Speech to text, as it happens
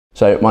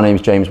So my name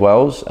is James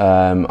Wells.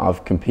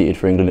 I've competed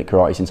for England at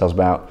karate since I was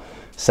about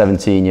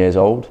 17 years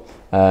old.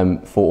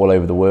 Fought all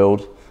over the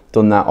world.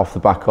 Done that off the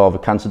back of a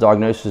cancer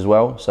diagnosis as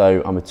well.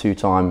 So I'm a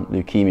two-time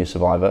leukemia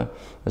survivor,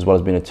 as well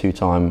as being a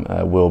two-time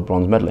world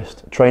bronze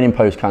medalist. Training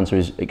post-cancer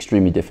is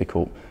extremely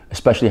difficult,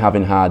 especially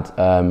having had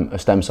a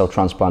stem cell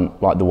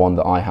transplant like the one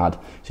that I had.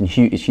 It's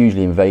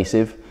hugely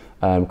invasive,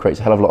 creates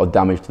a hell of a lot of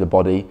damage to the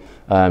body.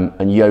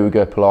 And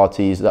yoga,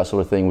 Pilates, that sort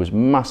of thing was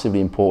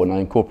massively important. I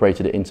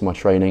incorporated it into my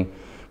training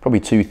probably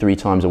 2-3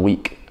 times a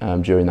week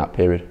during that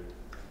period.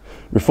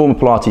 Reformer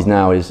Pilates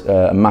now is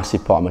a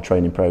massive part of my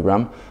training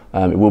program.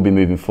 It will be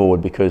moving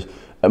forward because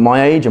at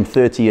my age, I'm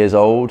 30 years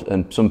old,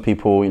 and some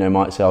people,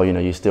 might say, oh,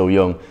 you're still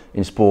young.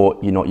 In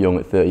sport, you're not young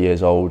at 30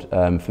 years old.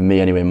 For me,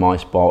 anyway, in my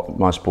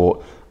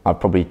sport, I've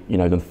probably,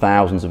 done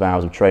thousands of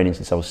hours of training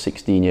since I was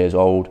 16 years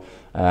old.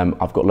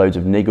 I've got loads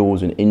of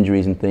niggles and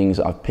injuries and things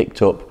that I've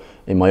picked up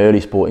in my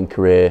early sporting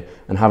career,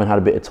 and having had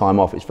a bit of time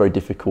off, it's very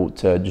difficult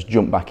to just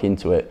jump back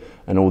into it,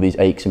 and all these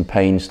aches and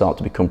pains start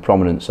to become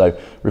prominent. So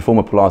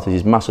Reformer Pilates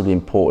is massively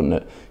important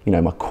at,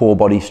 my core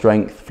body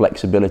strength,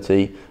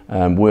 flexibility,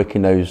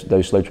 working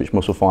those slow twitch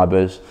muscle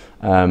fibers,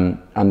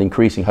 and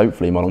increasing,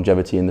 hopefully, my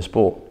longevity in the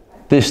sport.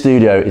 This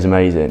studio is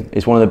amazing.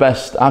 It's one of the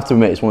best, I have to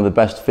admit, it's one of the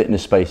best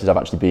fitness spaces I've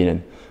actually been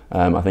in.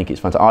 I think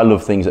it's fantastic. I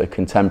love things that are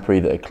contemporary,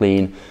 that are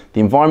clean. The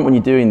environment when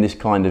you're doing this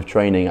kind of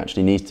training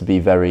actually needs to be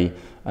very,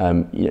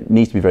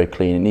 needs to be very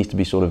clean. It needs to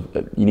be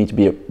you need to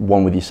be at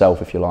one with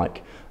yourself, if you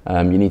like.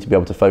 You need to be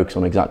able to focus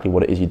on exactly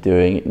what it is you're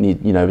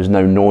doing. There's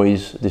no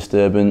noise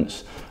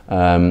disturbance,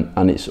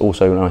 and it's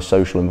also a nice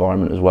social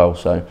environment as well.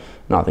 So,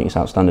 no, I think it's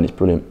outstanding. It's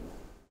brilliant.